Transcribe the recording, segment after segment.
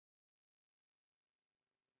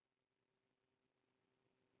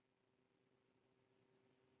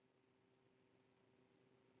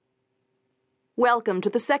Welcome to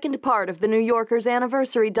the second part of the New Yorker's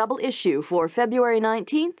anniversary double issue for February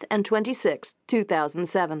 19th and 26th,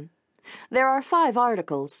 2007. There are 5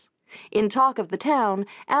 articles. In Talk of the Town,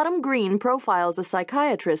 Adam Green profiles a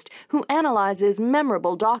psychiatrist who analyzes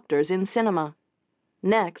memorable doctors in cinema.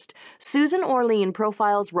 Next, Susan Orlean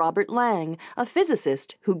profiles Robert Lang, a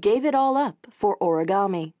physicist who gave it all up for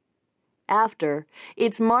origami. After,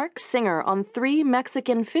 it's Mark Singer on 3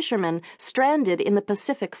 Mexican fishermen stranded in the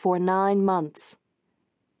Pacific for 9 months.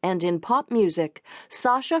 And in pop music,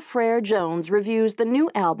 Sasha Frere-Jones reviews the new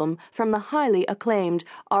album from the highly acclaimed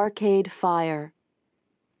Arcade Fire.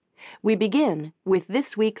 We begin with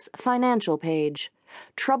this week's financial page,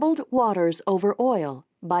 Troubled Waters Over Oil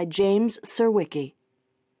by James Surowiecki.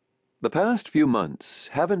 The past few months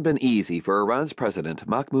haven't been easy for Iran's president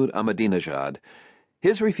Mahmoud Ahmadinejad.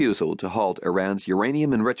 His refusal to halt Iran's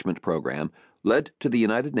uranium enrichment program led to the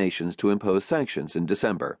United Nations to impose sanctions in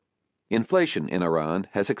December. Inflation in Iran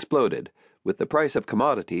has exploded, with the price of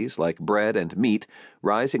commodities like bread and meat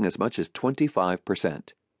rising as much as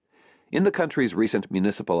 25%. In the country's recent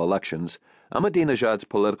municipal elections, Ahmadinejad's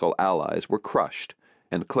political allies were crushed,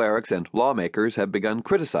 and clerics and lawmakers have begun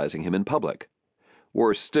criticizing him in public.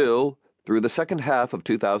 Worse still, through the second half of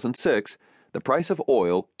 2006, the price of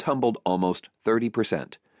oil tumbled almost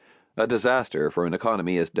 30%, a disaster for an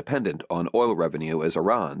economy as dependent on oil revenue as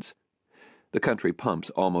Iran's. The country pumps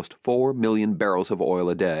almost 4 million barrels of oil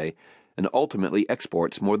a day and ultimately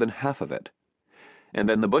exports more than half of it. And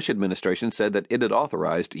then the Bush administration said that it had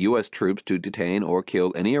authorized U.S. troops to detain or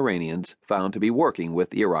kill any Iranians found to be working with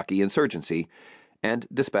the Iraqi insurgency, and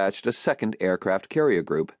dispatched a second aircraft carrier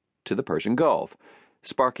group to the Persian Gulf,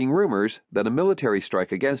 sparking rumors that a military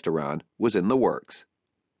strike against Iran was in the works.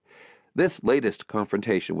 This latest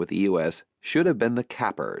confrontation with the U.S. should have been the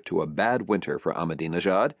capper to a bad winter for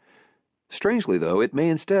Ahmadinejad. Strangely, though, it may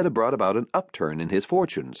instead have brought about an upturn in his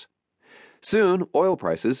fortunes. Soon, oil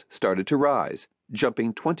prices started to rise,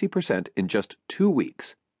 jumping 20% in just 2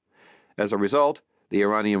 weeks. As a result, the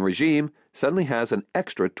Iranian regime suddenly has an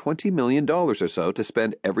extra $20 million or so to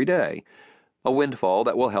spend every day, a windfall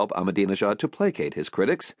that will help Ahmadinejad to placate his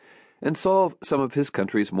critics and solve some of his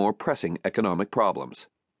country's more pressing economic problems.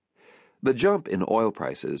 The jump in oil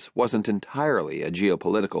prices wasn't entirely a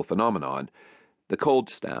geopolitical phenomenon. The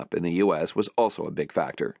cold snap in the U.S. was also a big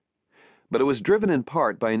factor. But it was driven in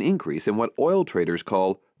part by an increase in what oil traders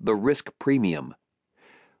call the risk premium.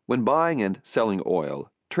 When buying and selling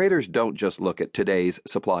oil, traders don't just look at today's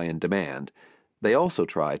supply and demand. They also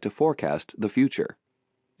try to forecast the future.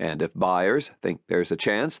 And if buyers think there's a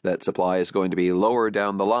chance that supply is going to be lower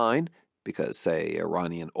down the line, because, say,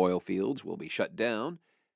 Iranian oil fields will be shut down,